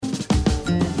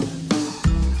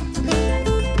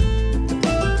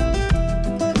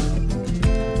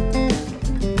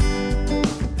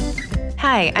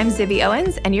Hi, I'm Zibby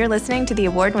Owens, and you're listening to the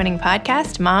award-winning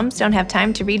podcast, Moms Don't Have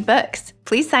Time to Read Books.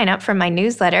 Please sign up for my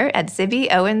newsletter at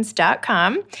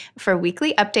zibbyowens.com for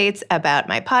weekly updates about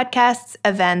my podcasts,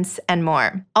 events, and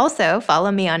more. Also,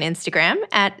 follow me on Instagram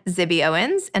at Zibby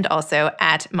Owens and also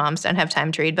at Moms Don't Have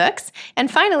Time to Read Books. And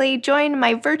finally, join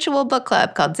my virtual book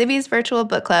club called Zibby's Virtual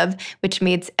Book Club, which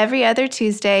meets every other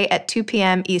Tuesday at 2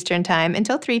 p.m. Eastern Time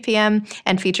until 3 p.m.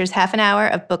 and features half an hour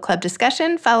of book club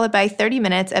discussion followed by 30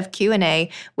 minutes of Q&A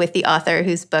with the author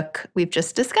whose book we've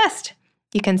just discussed.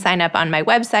 You can sign up on my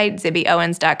website,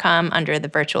 zibbyowens.com, under the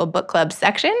Virtual Book Club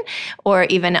section, or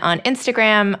even on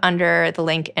Instagram under the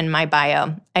link in my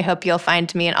bio. I hope you'll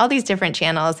find me in all these different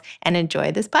channels and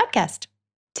enjoy this podcast.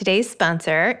 Today's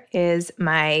sponsor is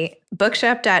my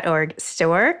bookshop.org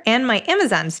store and my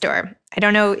Amazon store. I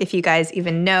don't know if you guys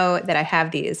even know that I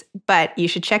have these, but you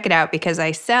should check it out because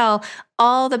I sell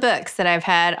all the books that I've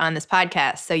had on this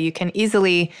podcast, so you can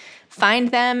easily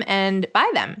find them and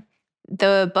buy them.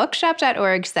 The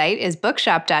bookshop.org site is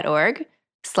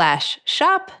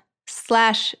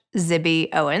bookshop.org/shop/Zibby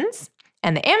Owens.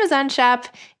 And the Amazon shop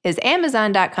is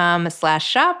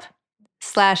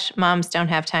amazon.com/shop/moms don't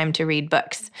have time to read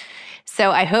books.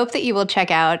 So I hope that you will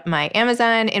check out my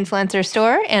Amazon influencer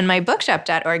store and my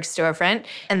bookshop.org storefront.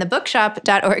 And the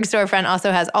bookshop.org storefront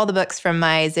also has all the books from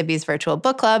my Zibby's Virtual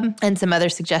Book Club and some other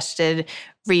suggested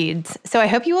reads. So I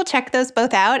hope you will check those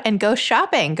both out and go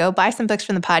shopping. Go buy some books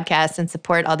from the podcast and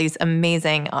support all these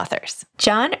amazing authors.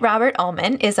 John Robert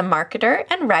Allman is a marketer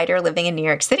and writer living in New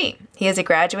York City. He is a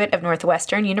graduate of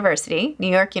Northwestern University, New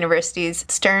York University's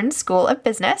Stern School of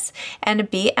Business,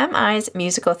 and BMI's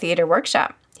Musical Theater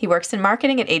Workshop. He works in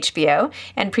marketing at HBO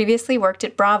and previously worked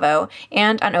at Bravo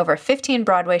and on over 15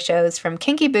 Broadway shows from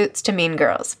Kinky Boots to Mean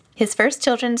Girls. His first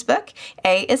children's book,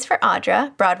 A is for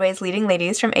Audra, Broadway's Leading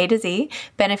Ladies from A to Z,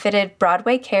 benefited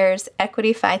Broadway Cares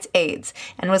Equity Fights AIDS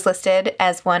and was listed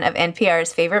as one of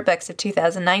NPR's favorite books of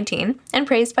 2019 and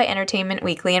praised by Entertainment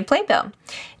Weekly and Playbill.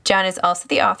 John is also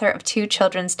the author of 2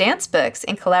 children's dance books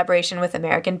in collaboration with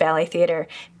American Ballet Theater.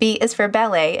 B is for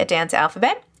Ballet, A Dance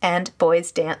Alphabet, and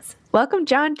Boys Dance. Welcome,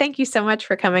 John. Thank you so much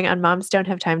for coming on Moms Don't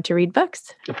Have Time to Read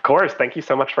Books. Of course. Thank you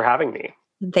so much for having me.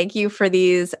 Thank you for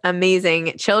these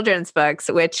amazing children's books,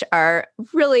 which are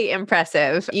really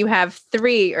impressive. You have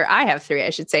 3, or I have 3, I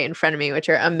should say, in front of me, which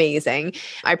are amazing.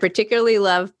 I particularly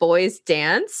love Boys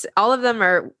Dance. All of them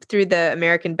are through the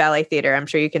American Ballet Theater. I'm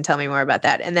sure you can tell me more about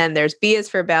that. And then there's B is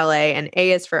for Ballet and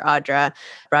A is for Audra,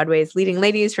 Broadway's Leading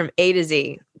Ladies from A to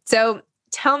Z. So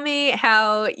tell me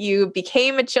how you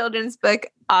became a children's book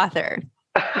author.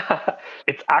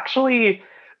 It's actually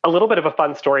a little bit of a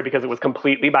fun story because it was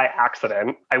completely by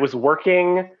accident. I was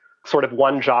working sort of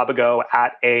one job ago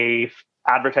at a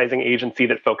advertising agency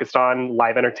that focused on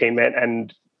live entertainment,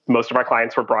 and most of our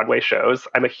clients were Broadway shows.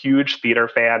 I'm a huge theater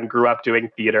fan, grew up doing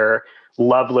theater,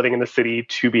 love living in the city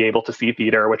to be able to see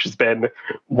theater, which has been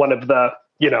one of the,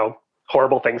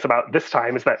 horrible things about this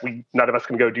time is that none of us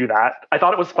can go do that. I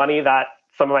thought it was funny that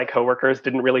some of my coworkers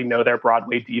didn't really know their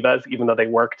Broadway divas, even though they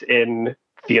worked in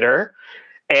theater.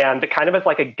 And kind of as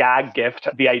like a gag gift,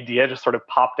 the idea just sort of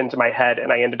popped into my head,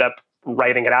 and I ended up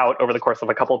writing it out over the course of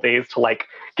a couple of days to like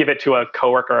give it to a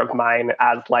coworker of mine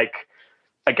as like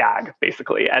a gag,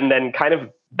 basically. And then kind of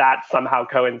that somehow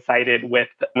coincided with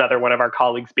another one of our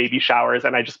colleagues' baby showers,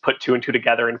 and I just put 2 and 2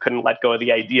 together and couldn't let go of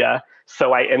the idea.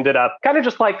 So I ended up kind of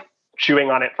just like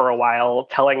chewing on it for a while,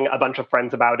 telling a bunch of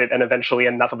friends about it, and eventually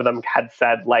enough of them had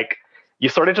said, like, you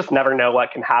sort of just never know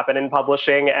what can happen in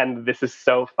publishing, and this is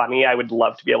so funny. I would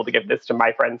love to be able to give this to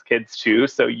my friends' kids too,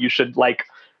 so you should like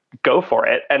go for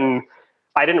it. And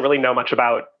I didn't really know much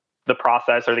about the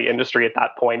process or the industry at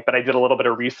that point, but I did a little bit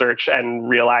of research and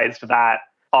realized that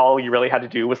all you really had to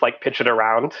do was like pitch it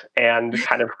around and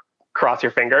kind of cross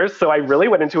your fingers. So I really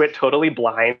went into it totally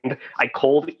blind. I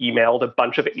cold emailed a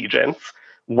bunch of agents.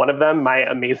 One of them, my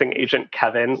amazing agent,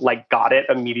 Kevin, like got it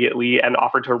immediately and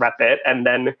offered to rep it. And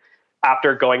then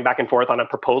after going back and forth on a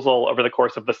proposal over the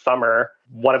course of the summer,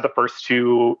 one of the first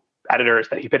 2 editors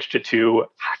that he pitched it to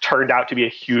turned out to be a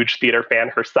huge theater fan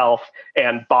herself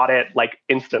and bought it like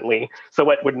instantly. So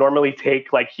what would normally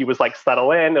take, like, he was like,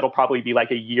 settle in, it'll probably be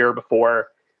like a year before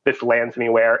this lands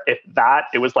anywhere. If that,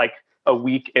 it was like a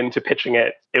week into pitching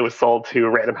it, it was sold to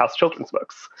Random House Children's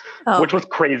Books, which was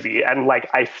crazy. And like,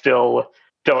 I still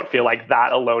don't feel like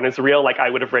that alone is real. Like,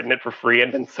 I would have written it for free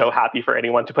and been so happy for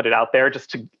anyone to put it out there just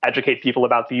to educate people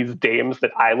about these dames that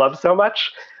I love so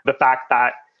much. The fact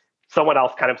that someone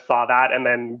else kind of saw that and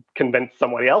then convinced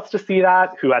somebody else to see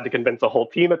that, who had to convince a whole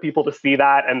team of people to see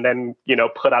that, and then,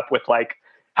 put up with like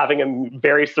having a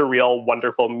very surreal,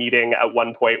 wonderful meeting at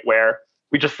one point where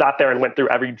we just sat there and went through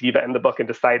every diva in the book and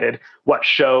decided what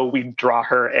show we'd draw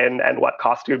her in and what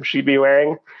costume she'd be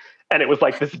wearing. And it was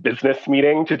like this business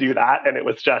meeting to do that. And it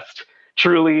was just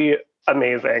truly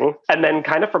amazing. And then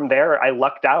kind of from there, I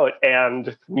lucked out.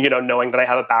 And, knowing that I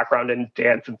have a background in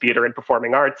dance and theater and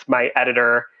performing arts, my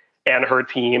editor and her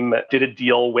team did a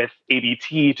deal with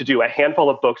ABT to do a handful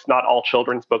of books, not all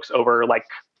children's books, over like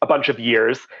a bunch of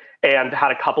years, and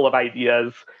had a couple of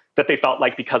ideas that they felt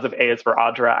like because of A is for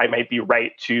Audra, I might be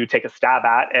right to take a stab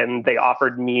at. And they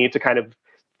offered me to kind of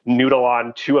noodle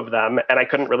on two of them. And I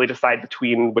couldn't really decide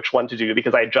between which one to do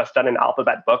because I had just done an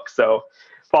alphabet book. So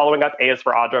following up A is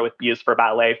for Audra with B is for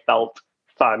Ballet felt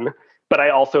fun. But I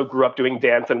also grew up doing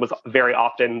dance and was very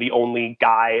often the only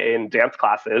guy in dance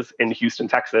classes in Houston,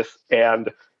 Texas. And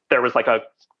there was like a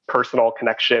personal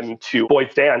connection to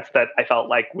boys dance that I felt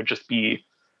like would just be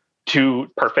too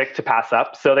perfect to pass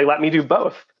up. So they let me do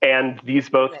both. And these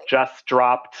both just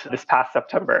dropped this past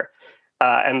September.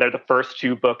 And they're the first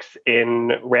two books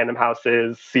in Random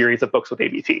House's series of books with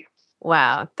ABT.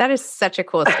 Wow. That is such a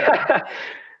cool story.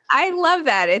 I love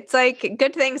that. It's like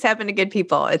good things happen to good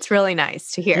people. It's really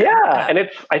nice to hear. Yeah. And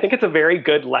I think it's a very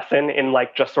good lesson in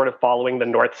like just sort of following the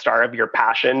North Star of your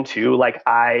passion too. Like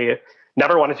I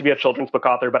never wanted to be a children's book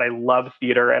author, but I love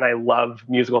theater and I love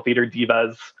musical theater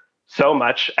divas so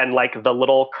much. And like the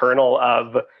little kernel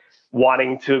of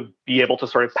wanting to be able to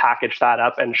sort of package that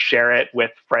up and share it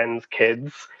with friends'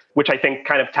 kids, which I think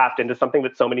kind of tapped into something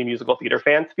that so many musical theater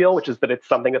fans feel, which is that it's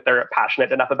something that they're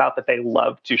passionate enough about that they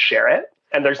love to share it.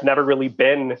 And there's never really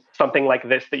been something like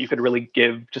this that you could really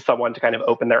give to someone to kind of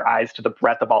open their eyes to the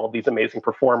breadth of all of these amazing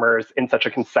performers in such a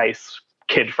concise,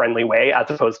 kid-friendly way, as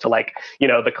opposed to like,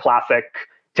 the classic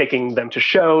taking them to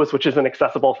shows, which isn't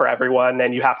accessible for everyone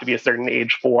and you have to be a certain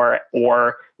age for,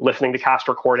 or listening to cast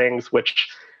recordings, which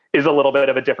is a little bit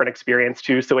of a different experience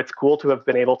too. So it's cool to have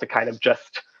been able to kind of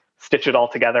just stitch it all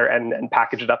together and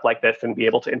package it up like this and be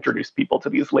able to introduce people to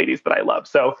these ladies that I love.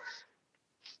 So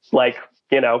like,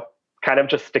 kind of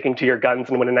just sticking to your guns,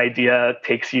 and when an idea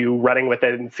takes you, running with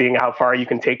it and seeing how far you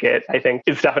can take it, I think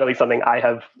is definitely something I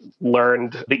have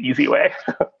learned the easy way.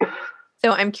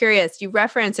 So I'm curious, you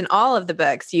reference in all of the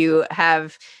books, you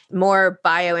have more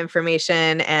bio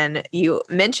information and you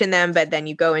mention them, but then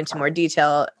you go into more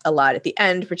detail a lot at the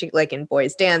end, particularly like in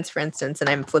Boys Dance, for instance, and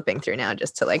I'm flipping through now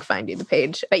just to like find you the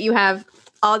page. But you have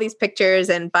all these pictures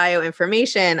and bio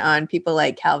information on people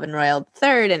like Calvin Royal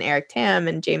III and Eric Tam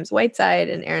and James Whiteside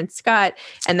and Aaron Scott.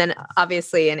 And then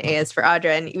obviously an A is for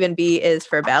Audra and even B is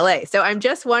for Ballet. So I'm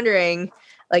just wondering,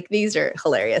 like, these are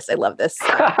hilarious. I love this.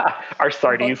 Our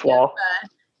Sardi's wall.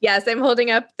 Yes, I'm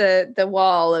holding up the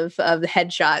wall of the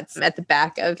headshots at the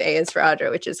back of A is for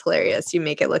Audra, which is hilarious. You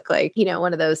make it look like,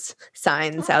 one of those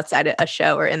signs outside a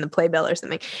show or in the playbill or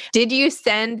something. Did you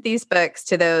send these books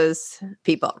to those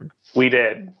people? We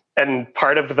did. And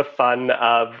part of the fun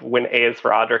of when A is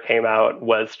for Audra came out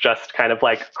was just kind of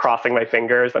like crossing my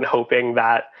fingers and hoping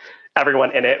that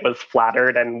everyone in it was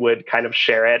flattered and would kind of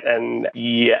share it and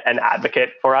be an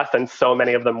advocate for us. And so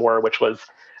many of them were, which was,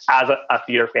 as a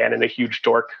theater fan and a huge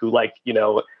dork who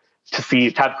to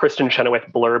have Kristen Chenoweth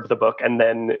blurb the book and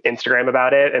then Instagram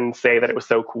about it and say that it was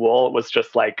so cool was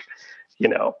just like,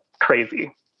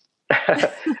 crazy.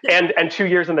 and 2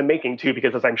 years in the making too,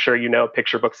 because as I'm sure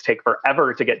picture books take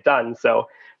forever to get done. So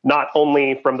not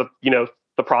only from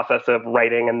the process of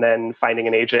writing and then finding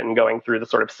an agent and going through the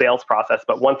sort of sales process,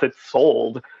 but once it's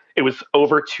sold, it was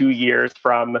over 2 years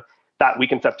from that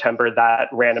week in September that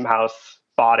Random House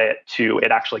bought it to it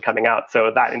actually coming out.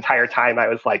 So that entire time I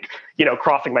was like,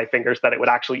 crossing my fingers that it would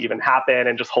actually even happen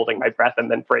and just holding my breath. And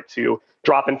then for it to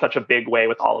drop in such a big way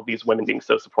with all of these women being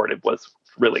so supportive was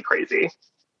really crazy.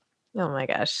 Oh my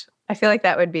gosh. I feel like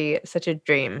that would be such a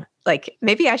dream. Like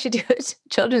maybe I should do a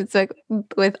children's book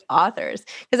with authors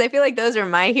because I feel like those are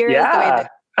my heroes. Yeah.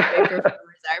 The way that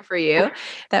performers are for you.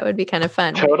 That would be kind of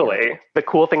fun. Totally. The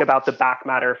cool thing about the back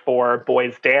matter for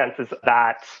Boys Dance is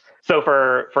that, so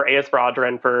for A is for Audra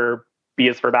and for B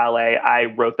is for Ballet, I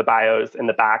wrote the bios in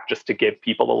the back just to give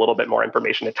people a little bit more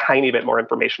information, a tiny bit more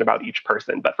information about each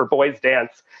person. But for Boys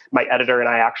Dance, my editor and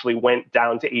I actually went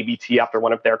down to ABT after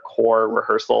one of their core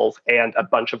rehearsals, and a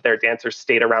bunch of their dancers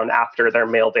stayed around after, their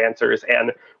male dancers,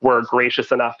 and were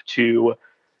gracious enough to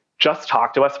just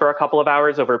talk to us for a couple of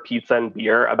hours over pizza and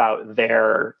beer about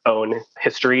their own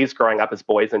histories growing up as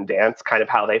boys in dance, kind of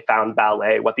how they found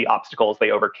ballet, what the obstacles they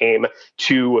overcame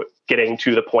to getting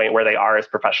to the point where they are as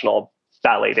professional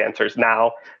ballet dancers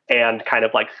now, and kind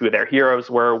of like who their heroes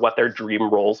were, what their dream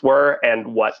roles were,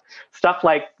 and what stuff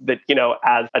like that,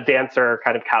 as a dancer,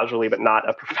 kind of casually, but not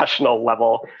a professional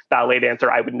level ballet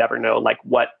dancer, I would never know like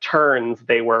what turns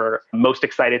they were most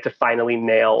excited to finally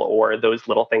nail, or those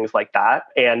little things like that.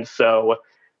 And so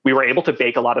we were able to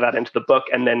bake a lot of that into the book.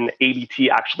 And then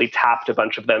ABT actually tapped a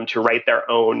bunch of them to write their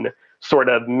own sort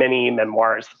of mini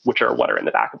memoirs, which are what are in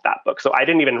the back of that book. So I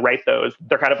didn't even write those.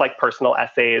 They're kind of like personal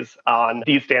essays on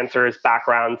these dancers'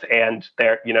 backgrounds and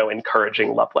their,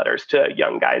 encouraging love letters to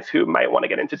young guys who might want to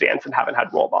get into dance and haven't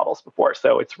had role models before.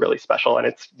 So it's really special. And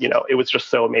it's, it was just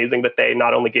so amazing that they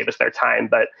not only gave us their time,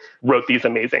 but wrote these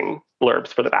amazing blurbs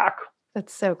for the back.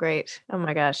 That's so great. Oh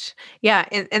my gosh. Yeah.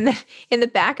 In the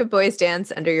back of Boys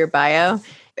Dance, under your bio,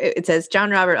 it says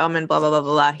John Robert Allman, blah, blah, blah,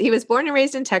 blah, blah. He was born and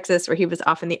raised in Texas, where he was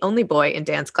often the only boy in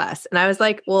dance class. And I was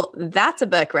like, well, that's a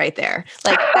book right there.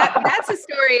 Like that's a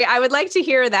story. I would like to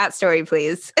hear that story,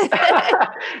 please.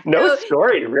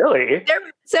 Story, really.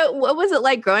 So what was it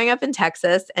like growing up in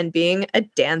Texas and being a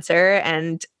dancer,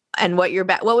 and what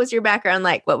was your background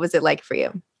like? What was it like for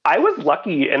you? I was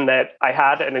lucky in that I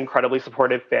had an incredibly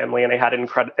supportive family, and I had an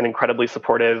incredibly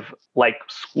supportive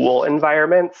school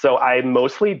environment. So I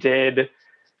mostly did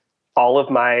all of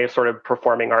my sort of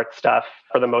performing arts stuff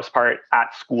for the most part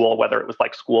at school, whether it was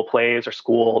like school plays or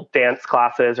school dance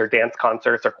classes or dance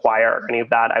concerts or choir or any of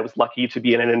that. I was lucky to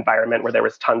be in an environment where there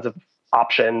was tons of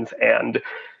options, and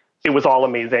it was all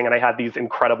amazing. And I had these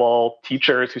incredible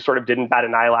teachers who sort of didn't bat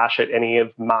an eyelash at any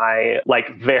of my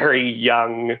very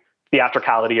young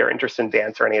theatricality or interest in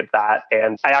dance or any of that.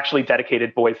 And I actually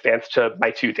dedicated boys dance to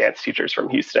my two dance teachers from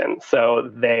Houston.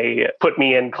 So they put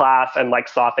me in class and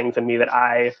saw things in me that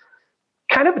I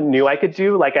kind of knew I could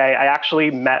do. I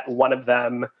actually met one of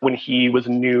them when he was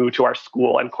new to our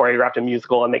school and choreographed a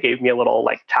musical, and they gave me a little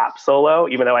tap solo,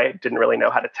 even though I didn't really know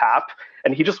how to tap.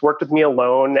 And he just worked with me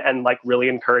alone and really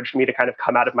encouraged me to kind of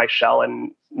come out of my shell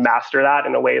and master that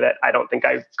in a way that I don't think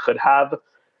I could have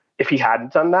if he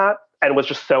hadn't done that. And was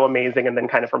just so amazing. And then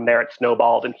kind of from there, it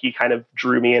snowballed, and he kind of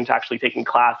drew me into actually taking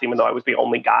class, even though I was the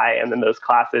only guy. And then those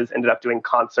classes ended up doing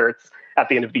concerts at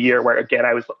the end of the year, where again,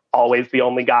 I was always the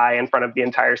only guy in front of the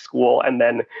entire school. And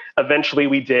then eventually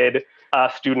we did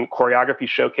a student choreography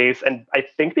showcase. And I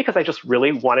think because I just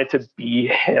really wanted to be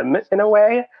him in a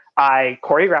way, I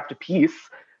choreographed a piece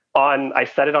I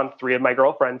set it on 3 of my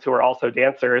girlfriends who are also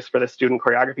dancers for the student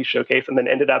choreography showcase, and then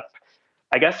ended up,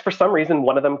 I guess for some reason,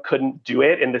 one of them couldn't do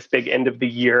it in this big end of the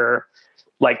year,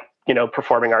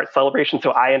 performing arts celebration.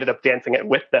 So I ended up dancing it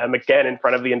with them again in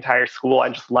front of the entire school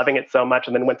and just loving it so much.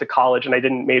 And then went to college, and I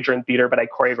didn't major in theater, but I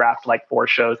choreographed 4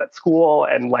 shows at school,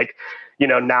 and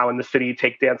now in the city,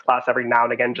 take dance class every now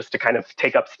and again just to kind of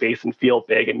take up space and feel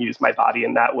big and use my body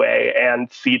in that way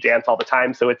and see dance all the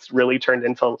time. So it's really turned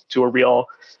into a real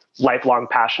lifelong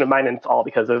passion of mine. And it's all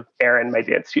because of Erin, my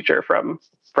dance teacher from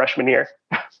freshman year.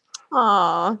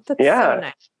 Oh, that's so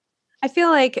nice. I feel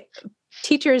like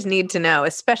teachers need to know,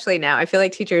 especially now. I feel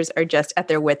like teachers are just at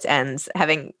their wits' ends,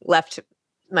 having left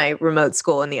my remote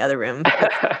school in the other room,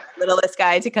 littlest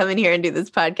guy, to come in here and do this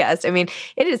podcast. I mean,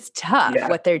 it is tough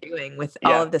what they're doing with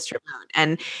all of this remote.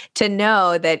 And to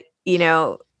know that,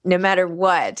 no matter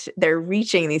what, they're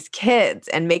reaching these kids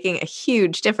and making a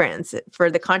huge difference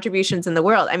for the contributions in the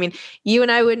world. I mean, you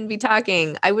and I wouldn't be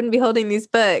talking. I wouldn't be holding these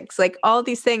books. All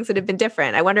these things would have been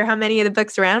different. I wonder how many of the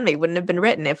books around me wouldn't have been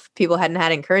written if people hadn't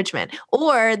had encouragement,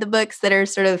 or the books that are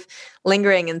sort of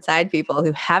lingering inside people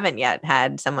who haven't yet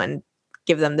had someone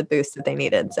give them the boost that they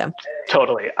needed. So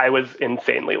totally. I was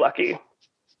insanely lucky.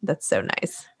 That's so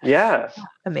nice. Yeah.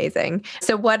 Amazing.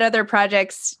 So what other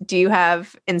projects do you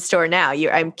have in store now?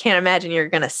 I can't imagine you're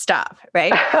going to stop,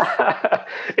 right?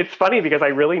 It's funny because I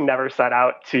really never set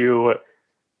out to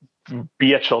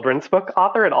be a children's book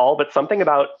author at all, but something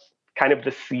about kind of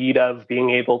the seed of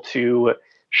being able to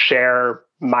share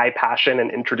my passion and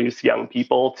introduce young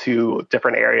people to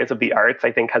different areas of the arts,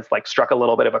 I think has struck a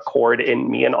little bit of a chord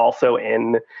in me, and also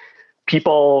in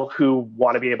people who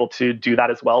want to be able to do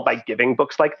that as well by giving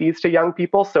books like these to young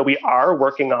people. So we are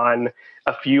working on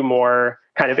a few more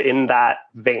kind of in that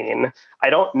vein. I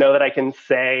don't know that I can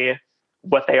say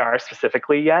what they are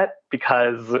specifically yet,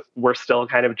 because we're still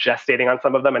kind of gestating on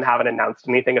some of them and haven't announced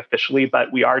anything officially,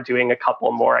 but we are doing a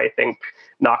couple more, I think,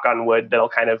 knock on wood, that'll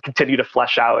kind of continue to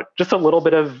flesh out just a little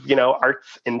bit of,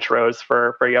 arts intros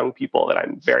for young people that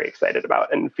I'm very excited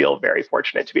about and feel very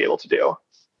fortunate to be able to do.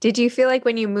 Did you feel like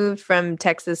when you moved from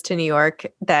Texas to New York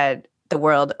that the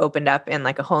world opened up in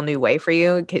a whole new way for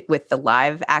you with the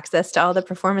live access to all the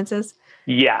performances?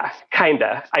 Yeah,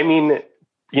 kinda. I mean,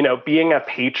 being a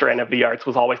patron of the arts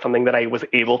was always something that I was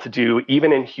able to do,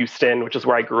 even in Houston, which is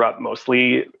where I grew up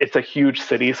mostly. It's a huge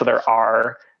city, so there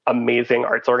are amazing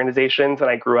arts organizations. And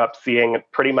I grew up seeing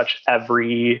pretty much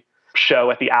every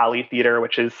show at the Alley Theater,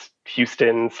 which is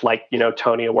Houston's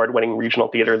Tony Award-winning regional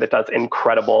theater that does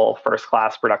incredible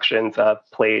first-class productions of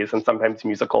plays and sometimes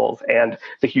musicals. And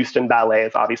the Houston Ballet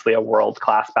is obviously a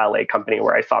world-class ballet company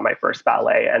where I saw my first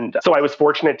ballet. And so I was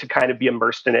fortunate to kind of be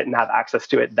immersed in it and have access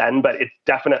to it then, but it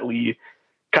definitely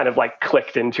kind of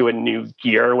clicked into a new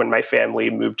gear when my family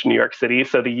moved to New York City.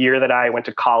 So the year that I went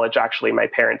to college, actually, my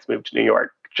parents moved to New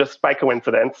York just by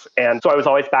coincidence. And so I was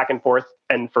always back and forth,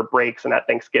 and for breaks and at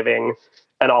Thanksgiving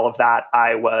and all of that,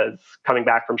 I was coming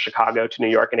back from Chicago to New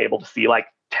York and able to see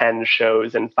 10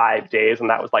 shows in 5 days. And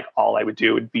that was all I would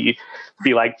do would be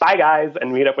bye guys,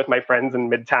 and meet up with my friends in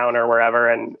Midtown or wherever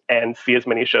and see as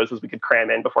many shows as we could cram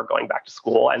in before going back to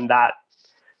school. And that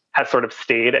has sort of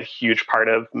stayed a huge part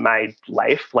of my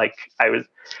life. I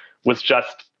was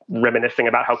just reminiscing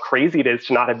about how crazy it is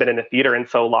to not have been in a theater in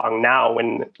so long now,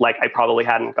 when I probably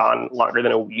hadn't gone longer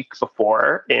than a week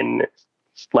before in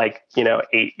 8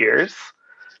 years.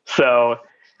 So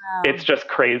wow. It's just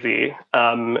crazy.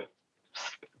 Yeah,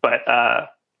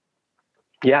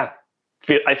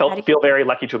 I feel very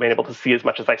lucky to have been able to see as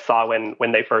much as I saw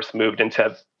when they first moved, and to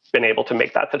have been able to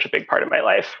make that such a big part of my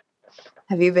life.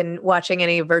 Have you been watching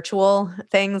any virtual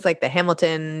things like the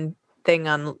Hamilton thing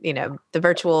on, the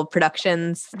virtual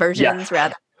productions versions? Yes.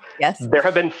 Rather? Yes. There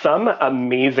have been some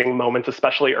amazing moments,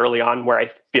 especially early on, where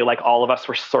I feel like all of us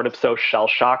were sort of so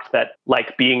shell-shocked that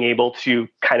being able to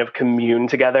kind of commune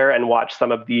together and watch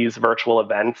some of these virtual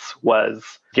events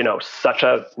was, such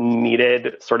a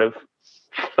needed sort of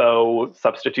faux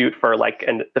substitute for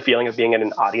the feeling of being in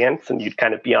an audience. And you'd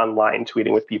kind of be online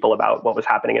tweeting with people about what was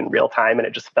happening in real time. And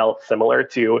it just felt similar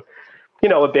to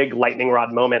a big lightning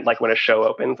rod moment, when a show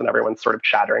opens and everyone's sort of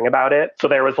chattering about it. So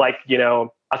there was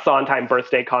a Sondheim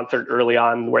birthday concert early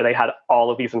on where they had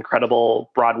all of these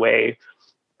incredible Broadway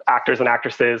actors and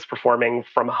actresses performing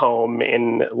from home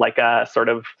in a sort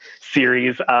of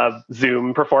series of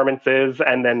Zoom performances.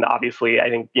 And then obviously, I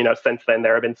think, since then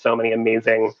there have been so many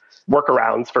amazing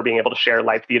workarounds for being able to share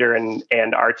live theater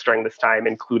and arts during this time,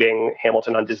 including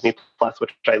Hamilton on Disney Plus,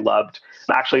 which I loved.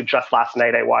 Actually, just last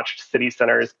night, I watched City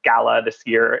Center's gala this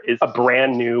year is a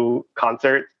brand new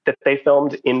concert that they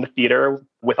filmed in the theater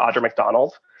with Audra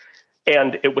McDonald.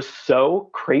 And it was so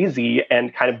crazy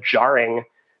and kind of jarring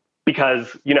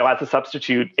because, as a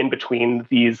substitute in between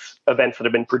these events that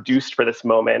have been produced for this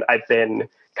moment, I've been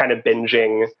kind of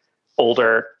binging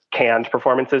older canned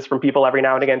performances from people every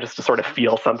now and again, just to sort of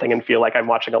feel something and feel like I'm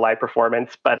watching a live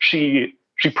performance. But she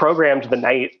programmed the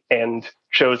night and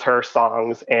chose her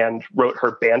songs and wrote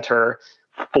her banter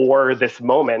for this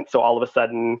moment. So all of a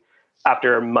sudden,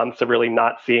 after months of really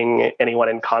not seeing anyone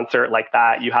in concert like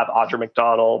that, you have Audra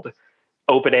McDonald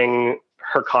opening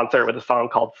her concert with a song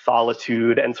called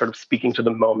Solitude and sort of speaking to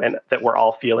the moment that we're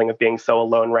all feeling of being so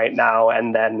alone right now.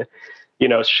 And then,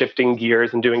 shifting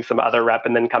gears and doing some other rep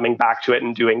and then coming back to it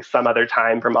and doing Some Other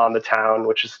Time from On the Town,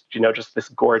 which is, just this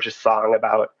gorgeous song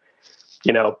about,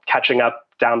 catching up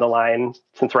down the line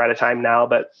since we're out of time now,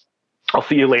 but I'll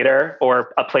see you later,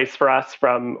 or A Place for Us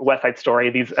from West Side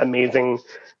Story, these amazing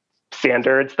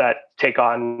standards that take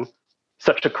on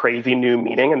such a crazy new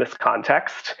meaning in this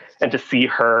context, and to see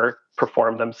her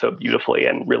perform them so beautifully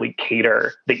and really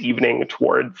cater the evening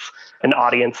towards an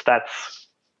audience that's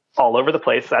all over the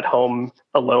place, at home,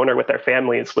 alone, or with their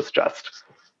families, was just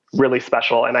really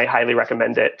special. And I highly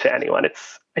recommend it to anyone.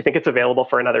 I think it's available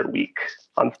for another week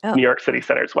on New York City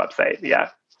Center's website. Yeah.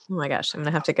 Oh my gosh, I'm going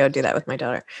to have to go do that with my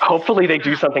daughter. Hopefully they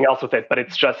do something else with it, but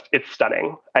it's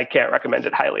stunning. I can't recommend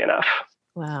it highly enough.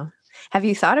 Wow. Have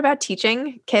you thought about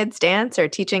teaching kids dance or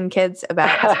teaching kids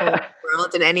about this whole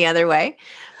world in any other way?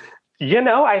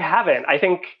 I haven't. I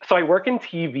think, so I work in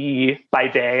TV by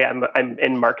day. I'm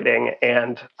in marketing,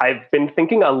 and I've been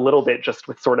thinking a little bit just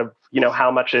with sort of,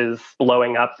 how much is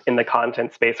blowing up in the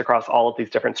content space across all of these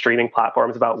different streaming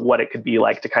platforms, about what it could be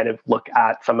like to kind of look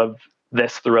at some of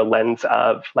this through a lens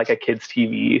of a kids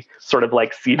TV, sort of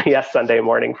like CBS Sunday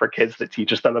Morning for kids, that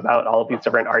teaches them about all of these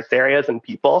different arts areas and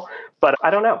people. But I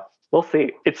don't know. We'll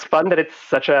see. It's fun that it's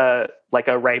such a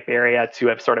ripe area to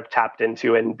have sort of tapped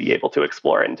into and be able to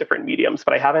explore in different mediums.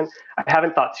 But I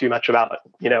haven't thought too much about,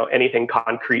 anything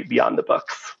concrete beyond the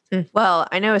books. Well,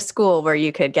 I know a school where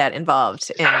you could get involved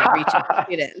in reaching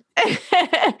students,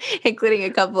 including a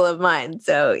couple of mine.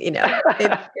 So,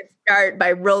 it start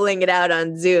by rolling it out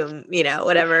on Zoom,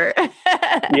 whatever.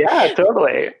 Yeah,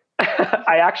 totally.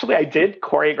 I did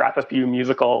choreograph a few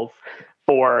musicals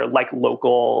for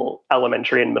local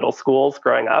elementary and middle schools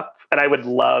growing up. And I would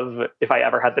love if I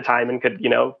ever had the time and could,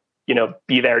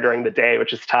 be there during the day,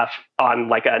 which is tough on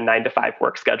like a 9-to-5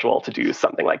 work schedule, to do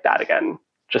something like that again,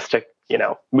 just to,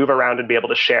 move around and be able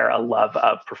to share a love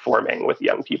of performing with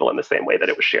young people in the same way that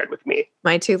it was shared with me.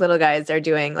 My 2 little guys are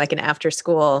doing like an after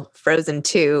school Frozen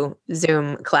 2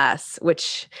 Zoom class,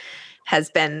 which has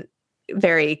been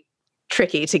very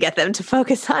tricky to get them to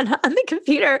focus on the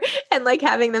computer and like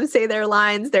having them say their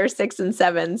lines. They're 6 and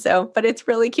 7. So, but it's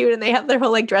really cute. And they have their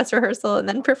whole like dress rehearsal and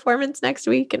then performance next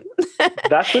week. And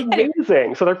that's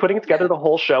amazing. So they're putting together the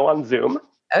whole show on Zoom?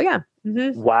 Oh yeah.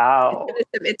 Mm-hmm. Wow.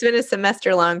 It's been a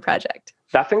semester long project.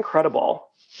 That's incredible.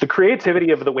 The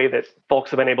creativity of the way that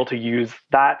folks have been able to use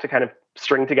that to kind of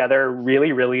string together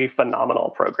really, really phenomenal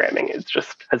programming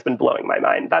has been blowing my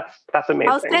mind. That's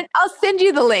amazing. I'll send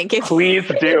you the link. Please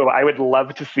do. I would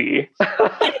love to see.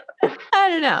 I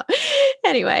don't know.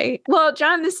 Anyway, well,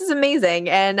 John, this is amazing.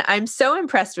 And I'm so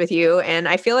impressed with you. And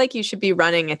I feel like you should be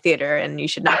running a theater and you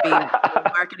should not be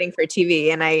marketing for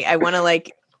TV. And I want to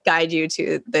like guide you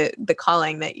to the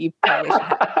calling that you probably should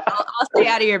have. I'll stay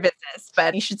out of your business,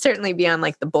 but you should certainly be on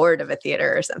like the board of a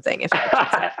theater or something.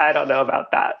 I don't know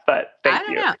about that, but thank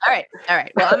you. Know. All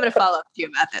right. Well, I'm going to follow up with you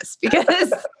about this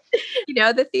because,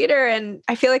 the theater, and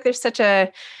I feel like there's such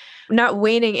a not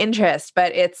waning interest,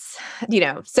 but it's,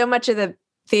 so much of the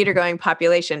theater going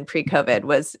population pre-COVID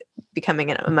was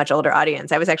becoming a much older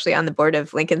audience. I was actually on the board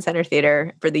of Lincoln Center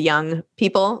Theater for the young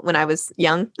people when I was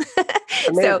young.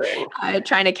 So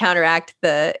trying to counteract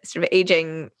the sort of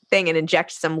aging thing and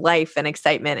inject some life and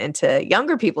excitement into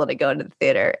younger people to go to the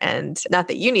theater. And not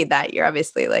that you need that. You're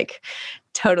obviously like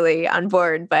totally on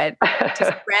board, but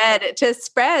to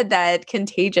spread that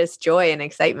contagious joy and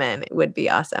excitement would be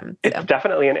awesome. So. It's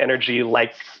definitely an energy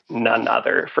like none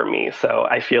other for me. So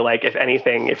I feel like if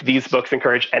anything, if these books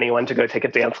encourage anyone to go take a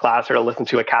dance class or to listen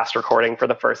to a cast recording for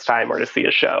the first time or to see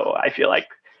a show, I feel like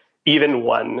even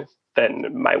one,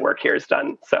 then my work here is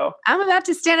done. So I'm about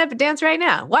to stand up and dance right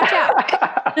now. Watch out.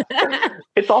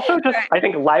 It's also just, I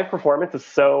think live performance is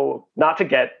so, not to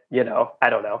get, I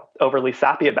don't know, overly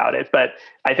sappy about it, but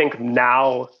I think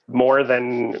now more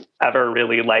than ever,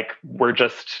 really, like we're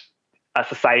just a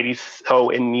society so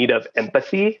in need of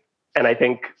empathy. And I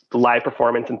think live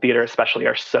performance and theater especially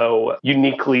are so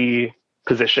uniquely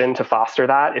positioned to foster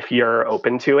that if you're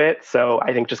open to it. So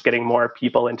I think just getting more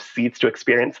people into seats to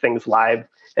experience things live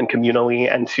and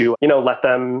communally and to, let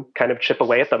them kind of chip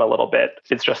away at them a little bit,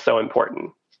 it's just so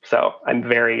important. So I'm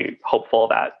very hopeful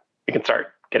that we can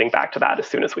start getting back to that as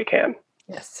soon as we can.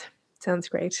 Yes. Sounds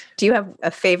great. Do you have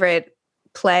a favorite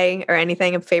play or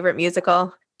anything, a favorite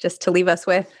musical just to leave us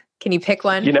with? Can you pick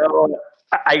one?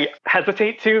 I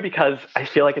hesitate to because I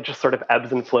feel like it just sort of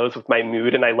ebbs and flows with my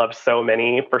mood. And I love so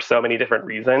many for so many different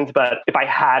reasons. But if I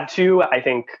had to, I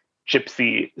think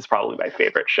Gypsy is probably my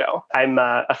favorite show. I'm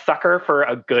a sucker for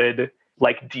a good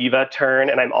like diva turn.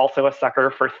 And I'm also a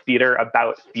sucker for theater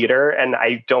about theater. And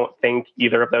I don't think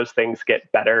either of those things get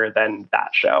better than that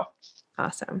show.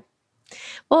 Awesome.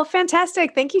 Well,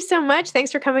 fantastic. Thank you so much.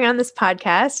 Thanks for coming on this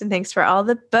podcast and thanks for all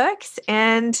the books.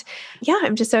 And yeah,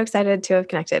 I'm just so excited to have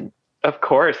connected. Of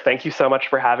course. Thank you so much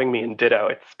for having me, and ditto.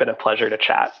 It's been a pleasure to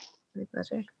chat. My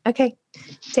pleasure. Okay.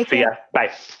 Take care. See ya.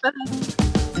 Bye. Bye-bye.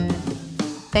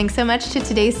 Thanks so much to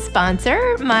today's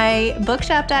sponsor, my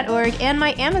bookshop.org and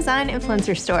my Amazon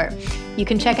influencer store. You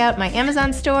can check out my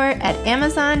Amazon store at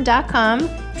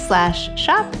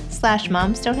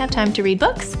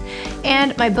amazon.com/shop/moms-don't-have-time-to-read-books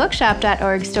and my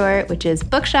bookshop.org store, which is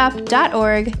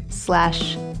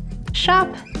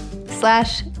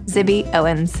bookshop.org/shop/Zibby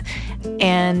Owens.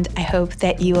 And I hope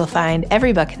that you will find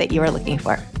every book that you are looking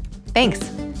for. Thanks.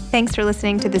 Thanks for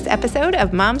listening to this episode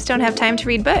of Moms Don't Have Time to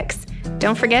Read Books.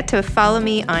 Don't forget to follow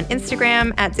me on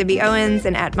Instagram at Zibby Owens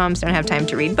and at Moms Don't Have Time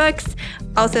to Read Books.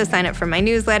 Also sign up for my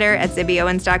newsletter at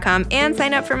zibbyowens.com and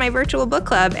sign up for my virtual book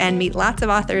club and meet lots of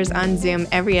authors on Zoom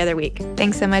every other week.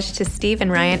 Thanks so much to Steve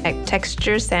and Ryan at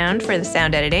Texture Sound for the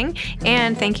sound editing.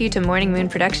 And thank you to Morning Moon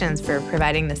Productions for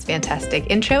providing this fantastic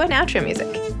intro and outro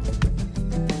music.